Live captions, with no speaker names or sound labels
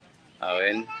A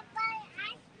ver.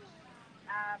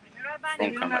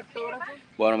 Con cámara.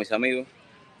 Bueno, mis amigos,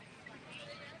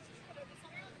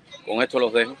 con esto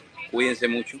los dejo. Cuídense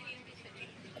mucho.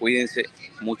 Cuídense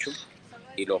mucho.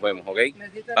 Y los vemos, ¿ok?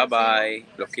 Bye bye.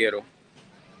 Los quiero.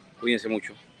 Cuídense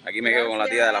mucho. Aquí me quedo con la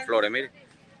tía de las flores, mire.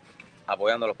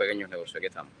 Apoyando a los pequeños negocios. Aquí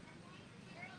estamos.